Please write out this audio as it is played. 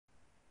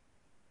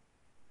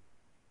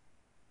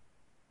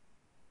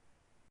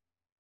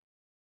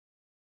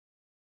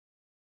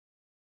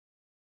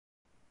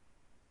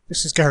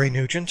This is Gary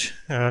Nugent,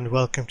 and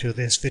welcome to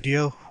this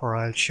video where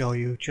I'll show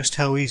you just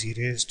how easy it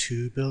is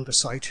to build a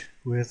site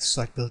with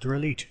SiteBuilder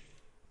Elite.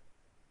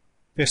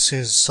 This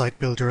is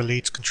SiteBuilder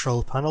Elite's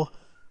control panel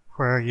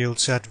where you'll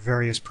set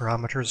various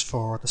parameters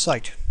for the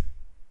site.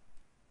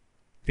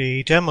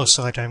 The demo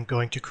site I'm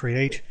going to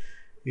create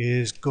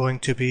is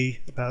going to be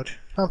about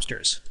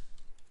hamsters.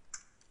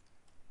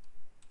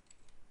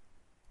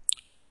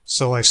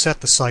 So I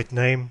set the site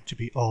name to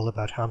be all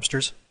about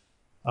hamsters.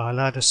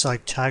 I'll add a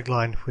site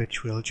tagline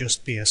which will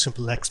just be a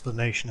simple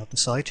explanation of the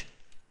site.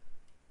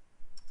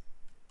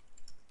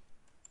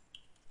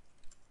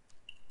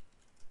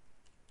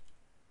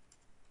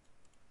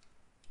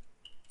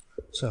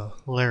 So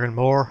learn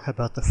more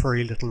about the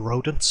furry little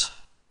rodents.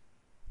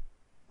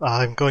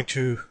 I'm going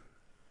to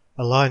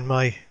align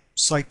my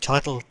site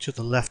title to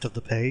the left of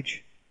the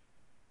page.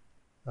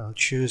 I'll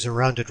choose a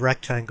rounded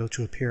rectangle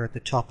to appear at the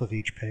top of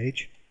each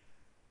page,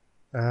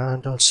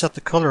 and I'll set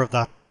the color of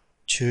that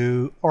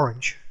to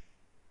orange.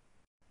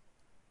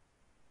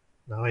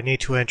 Now I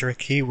need to enter a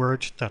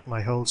keyword that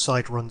my whole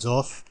site runs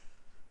off,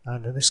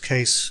 and in this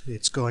case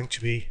it's going to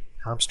be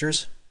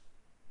hamsters.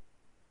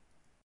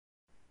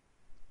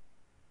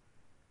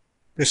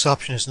 This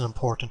option is an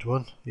important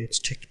one. It's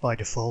ticked by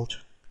default,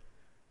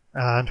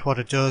 and what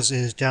it does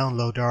is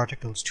download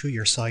articles to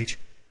your site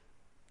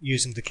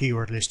using the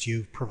keyword list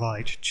you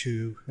provide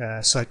to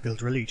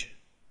SiteBuilder Elite.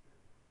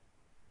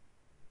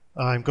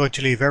 I'm going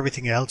to leave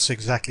everything else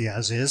exactly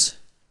as is.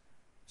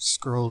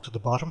 Scroll to the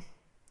bottom,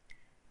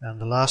 and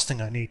the last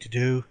thing I need to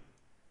do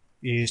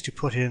is to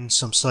put in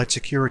some site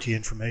security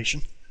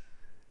information,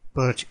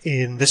 but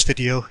in this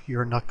video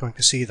you're not going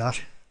to see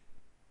that.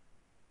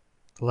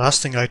 The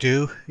last thing I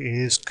do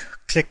is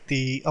click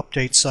the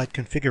Update Site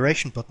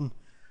Configuration button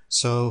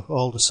so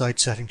all the site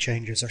setting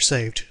changes are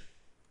saved.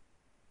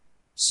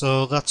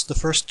 So that's the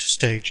first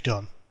stage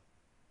done.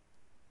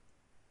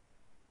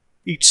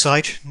 Each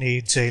site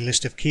needs a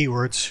list of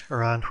keywords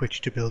around which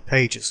to build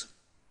pages.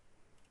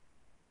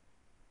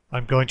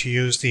 I'm going to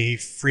use the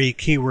free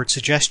keyword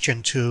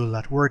suggestion tool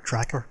at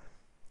WordTracker,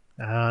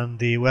 and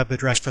the web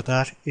address for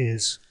that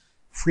is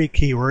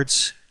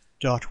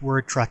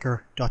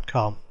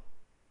freekeywords.wordtracker.com.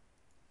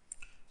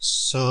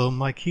 So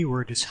my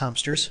keyword is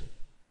hamsters.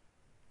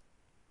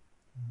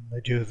 I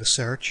do the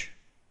search,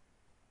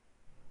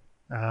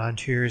 and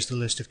here's the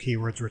list of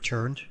keywords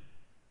returned,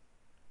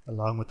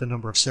 along with the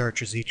number of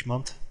searches each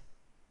month.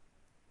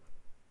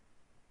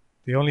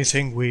 The only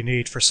thing we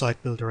need for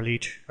SiteBuilder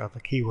Elite are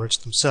the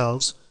keywords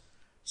themselves,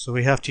 so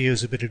we have to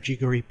use a bit of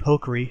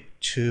jiggery-pokery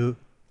to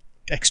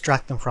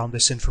extract them from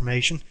this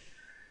information,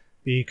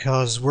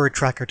 because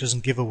WordTracker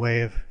doesn't give a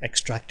way of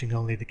extracting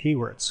only the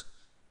keywords.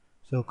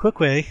 So a quick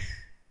way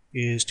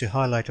is to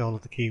highlight all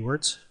of the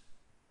keywords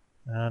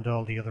and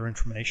all the other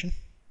information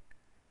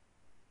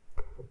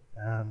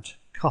and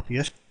copy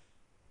it,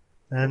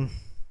 then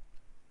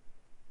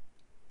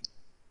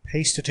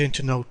paste it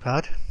into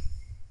Notepad.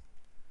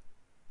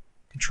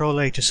 Control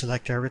A to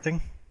select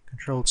everything,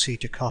 Control C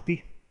to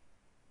copy,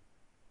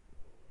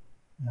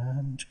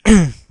 and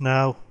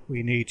now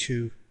we need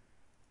to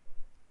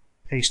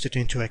paste it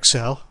into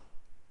Excel.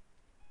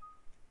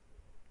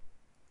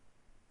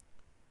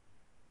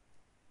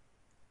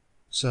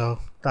 So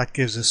that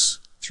gives us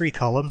 3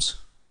 columns.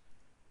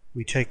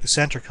 We take the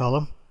center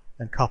column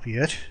and copy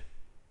it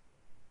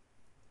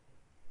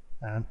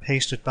and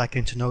paste it back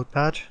into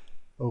Notepad,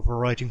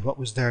 overwriting what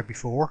was there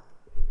before.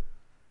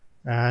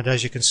 And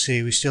as you can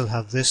see, we still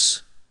have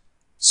this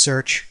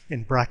search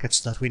in brackets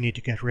that we need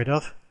to get rid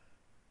of.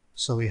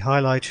 So we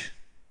highlight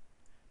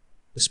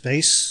the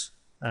space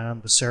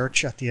and the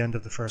search at the end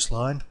of the first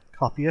line,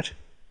 copy it.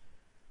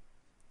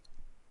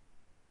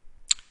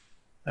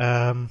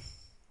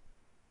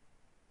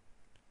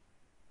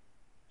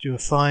 Do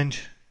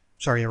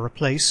a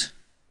replace.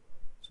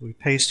 So we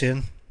paste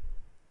in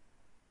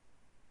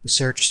the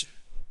search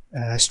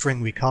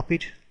string we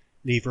copied,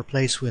 leave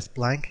replace with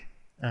blank,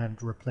 and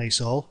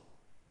replace all.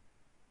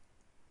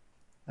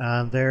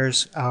 And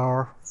there's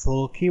our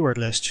full keyword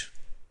list.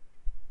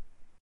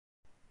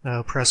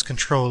 Now press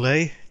Ctrl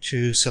A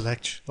to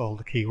select all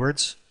the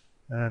keywords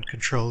and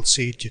Ctrl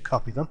C to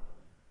copy them.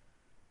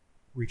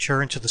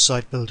 Return to the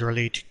SiteBuilder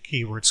Elite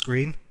keyword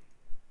screen.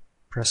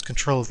 Press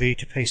Ctrl V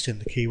to paste in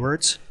the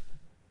keywords,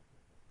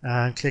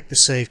 and click the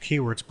Save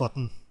Keywords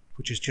button,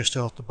 which is just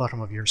off the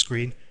bottom of your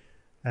screen,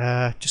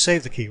 to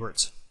save the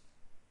keywords.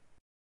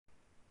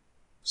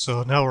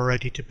 So now we're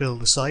ready to build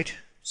the site.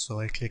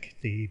 So I click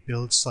the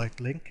Build Site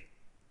link,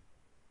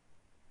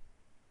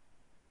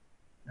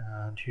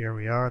 and here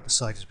we are, the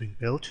site is being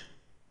built.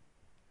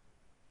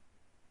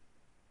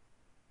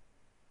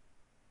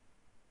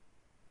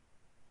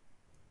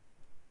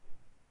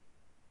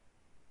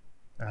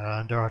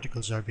 And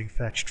articles are being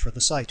fetched for the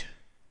site.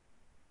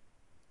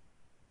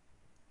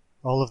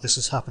 All of this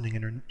is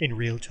happening in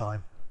real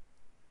time.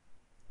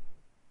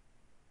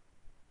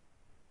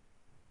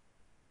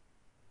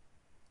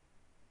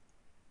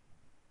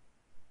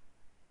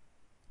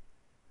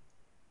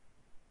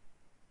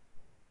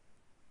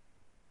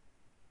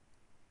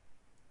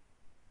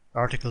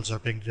 articles are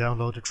being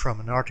downloaded from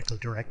an article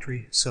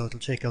directory, so it'll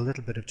take a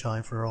little bit of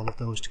time for all of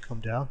those to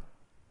come down.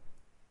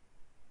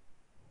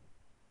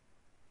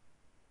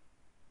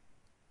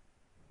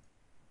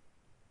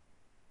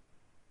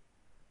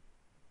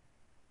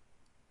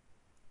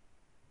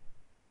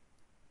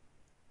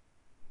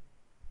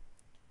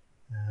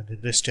 And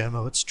in this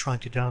demo, it's trying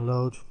to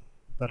download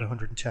about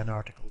 110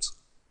 articles.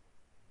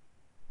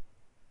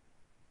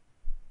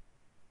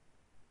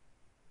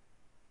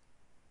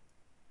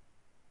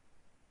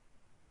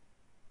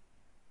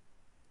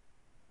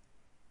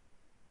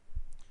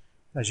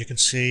 As you can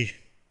see,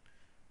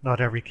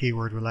 not every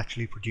keyword will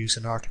actually produce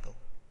an article.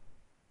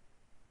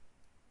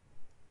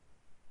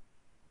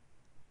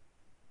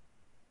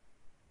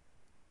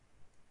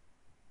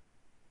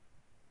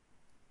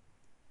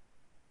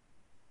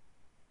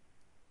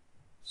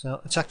 So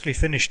it's actually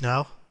finished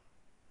now.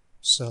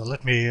 So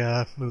let me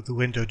move the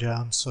window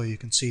down so you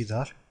can see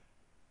that.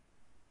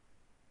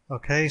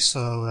 Okay,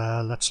 so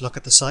let's look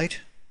at the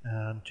site,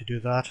 and to do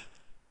that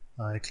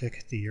I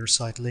click the Your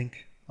Site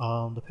link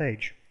on the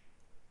page.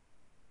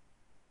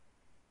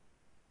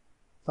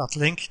 That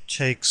link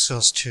takes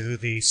us to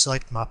the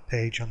sitemap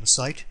page on the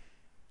site.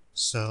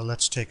 So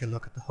let's take a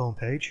look at the home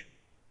page.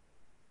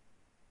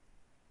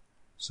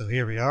 So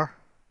here we are.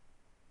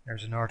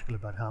 There's an article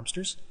about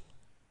hamsters,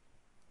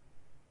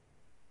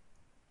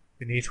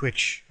 beneath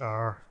which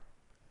are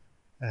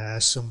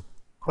some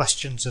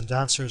questions and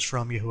answers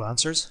from Yahoo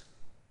Answers.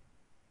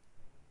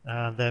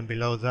 And then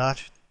below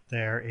that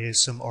there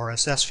is some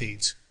RSS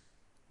feeds.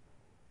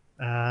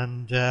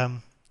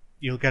 And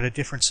you'll get a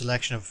different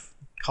selection of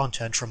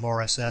content from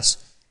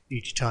RSS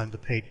each time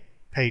the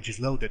page is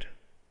loaded.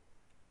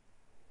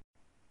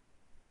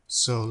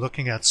 So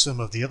looking at some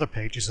of the other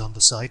pages on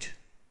the site,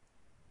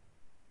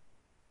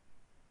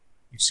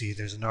 you see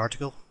there's an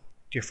article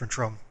different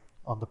from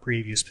on the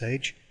previous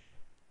page,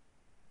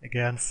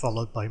 again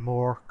followed by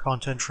more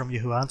content from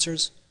Yahoo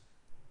Answers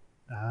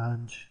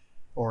and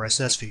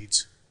RSS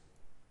feeds.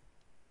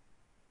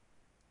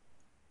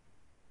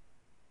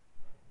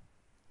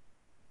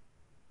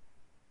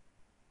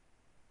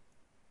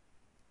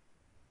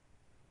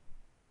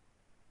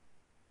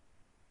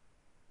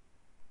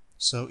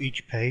 So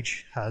each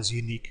page has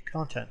unique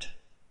content.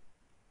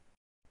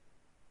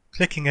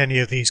 Clicking any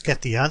of these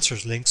Get the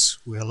Answers links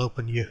will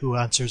open Yahoo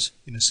Answers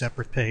in a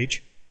separate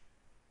page.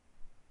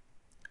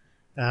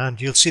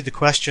 And you'll see the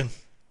question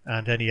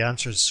and any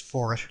answers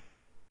for it